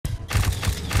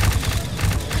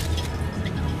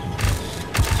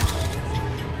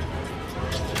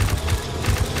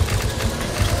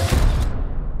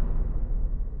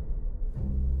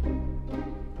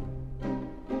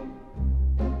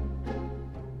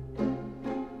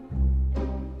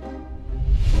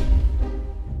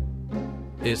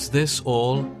Is This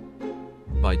All?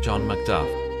 By John MacDuff.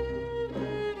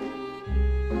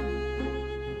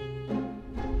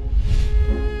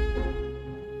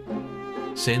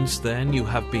 Since then you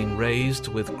have been raised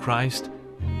with Christ,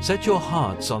 set your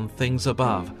hearts on things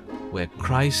above, where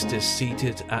Christ is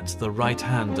seated at the right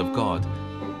hand of God.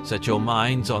 Set your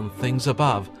minds on things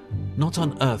above, not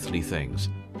on earthly things.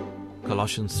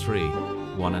 Colossians 3,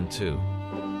 1 and 2.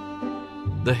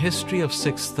 The history of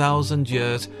 6,000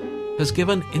 years has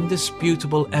given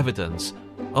indisputable evidence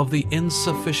of the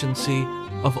insufficiency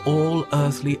of all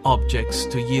earthly objects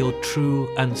to yield true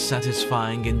and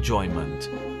satisfying enjoyment.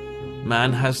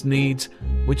 Man has needs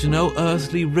which no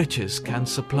earthly riches can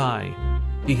supply.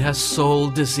 He has soul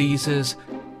diseases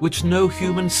which no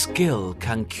human skill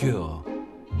can cure.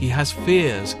 He has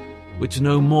fears which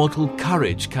no mortal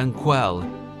courage can quell.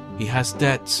 He has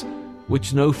debts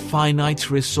which no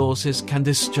finite resources can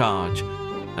discharge.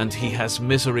 And he has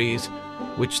miseries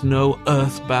which no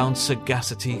earthbound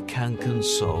sagacity can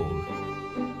console.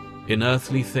 In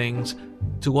earthly things,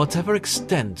 to whatever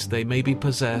extent they may be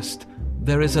possessed,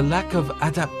 there is a lack of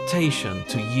adaptation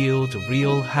to yield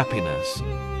real happiness.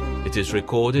 It is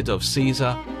recorded of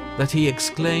Caesar that he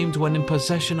exclaimed when in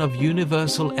possession of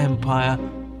universal empire,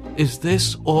 "Is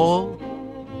this all?"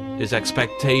 His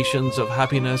expectations of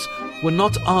happiness were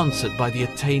not answered by the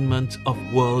attainment of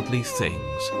worldly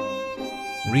things.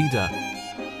 Reader,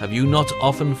 have you not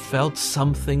often felt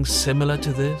something similar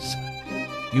to this?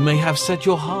 You may have set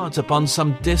your heart upon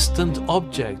some distant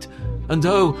object, and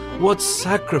oh, what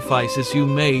sacrifices you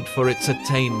made for its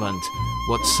attainment!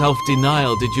 What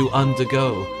self-denial did you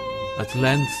undergo! At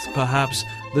length, perhaps,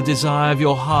 the desire of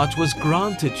your heart was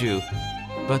granted you.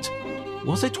 But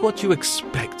was it what you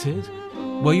expected?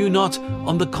 Were you not,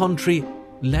 on the contrary,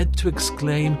 led to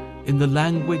exclaim, in the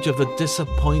language of the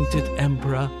disappointed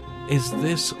emperor, "Is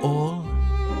this all?"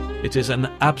 It is an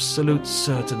absolute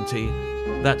certainty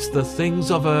that the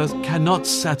things of earth cannot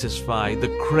satisfy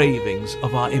the cravings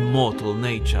of our immortal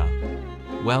nature.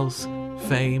 Wealth,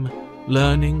 fame,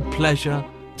 learning, pleasure,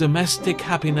 domestic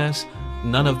happiness,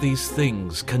 none of these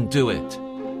things can do it.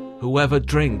 Whoever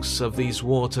drinks of these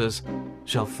waters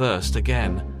shall thirst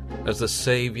again, as the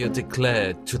Saviour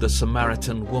declared to the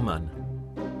Samaritan woman.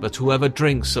 But whoever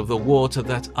drinks of the water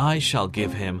that I shall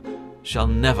give him shall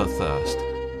never thirst,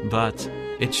 but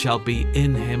it shall be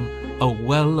in him a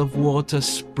well of water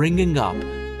springing up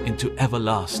into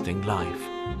everlasting life.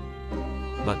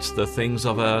 But the things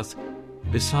of earth,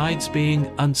 besides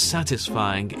being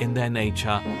unsatisfying in their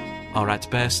nature, are at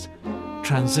best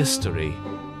transitory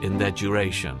in their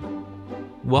duration.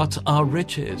 What are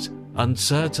riches?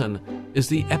 Uncertain is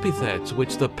the epithet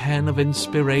which the pen of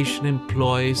inspiration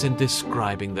employs in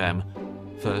describing them.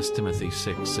 1 Timothy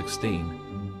 6:16.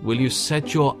 Will you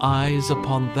set your eyes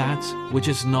upon that which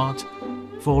is not?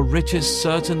 For riches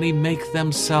certainly make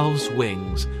themselves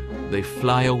wings. They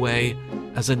fly away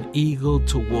as an eagle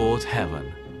toward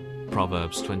heaven.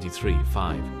 Proverbs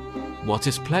 23:5. What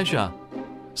is pleasure?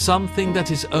 Something that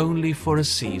is only for a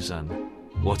season.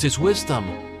 What is wisdom?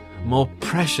 More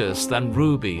precious than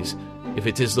rubies, if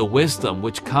it is the wisdom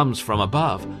which comes from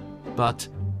above. But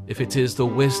if it is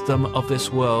the wisdom of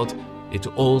this world, it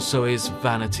also is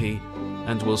vanity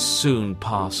and will soon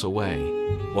pass away.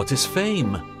 What is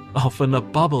fame? Often a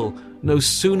bubble, no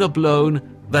sooner blown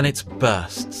than it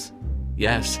bursts.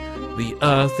 Yes, the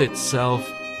earth itself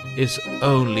is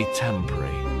only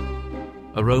temporary.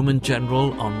 A Roman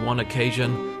general, on one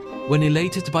occasion, when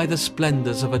elated by the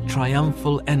splendors of a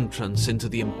triumphal entrance into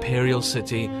the imperial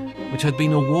city, which had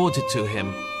been awarded to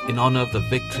him in honor of the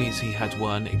victories he had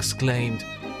won, exclaimed,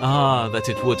 "Ah, that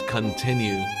it would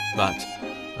continue!" But,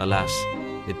 alas,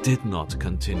 it did not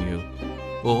continue.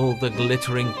 All the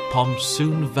glittering pomp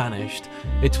soon vanished.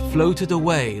 It floated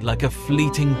away like a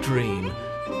fleeting dream.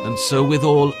 And so with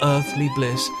all earthly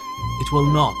bliss, it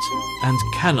will not and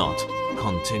cannot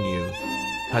continue.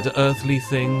 Had earthly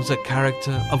things a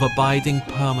character of abiding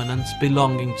permanence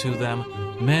belonging to them,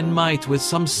 men might, with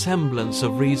some semblance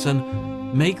of reason,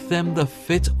 make them the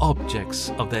fit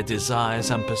objects of their desires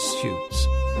and pursuits.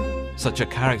 Such a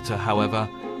character, however,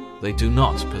 they do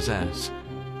not possess.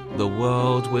 The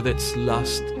world with its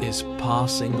lust is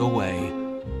passing away.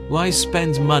 Why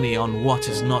spend money on what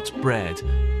is not bread,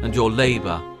 and your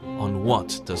labor on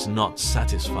what does not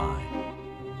satisfy?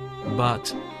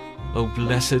 But, O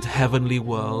blessed heavenly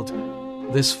world,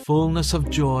 this fullness of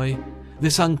joy,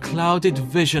 this unclouded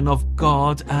vision of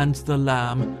God and the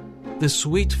Lamb, this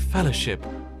sweet fellowship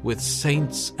with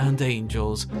saints and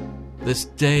angels, this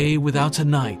day without a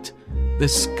night,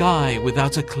 this sky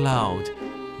without a cloud,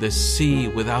 this sea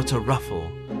without a ruffle,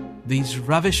 these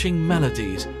ravishing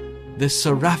melodies, this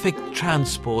seraphic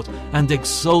transport and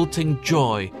exulting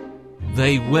joy,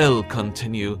 they will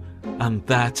continue, and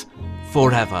that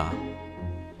forever.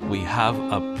 We have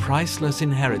a priceless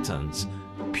inheritance,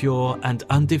 pure and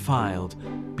undefiled,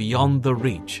 beyond the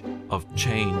reach of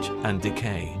change and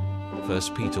decay.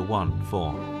 1 Peter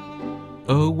 1:4.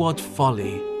 Oh, what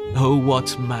folly, oh,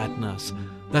 what madness,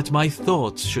 that my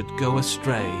thoughts should go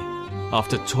astray,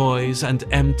 after toys and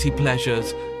empty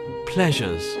pleasures,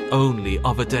 pleasures only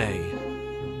of a day.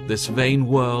 This vain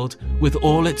world, with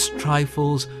all its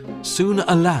trifles, soon,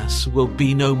 alas, will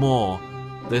be no more.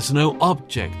 There's no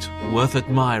object worth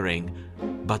admiring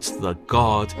but the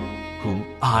God whom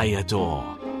I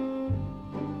adore.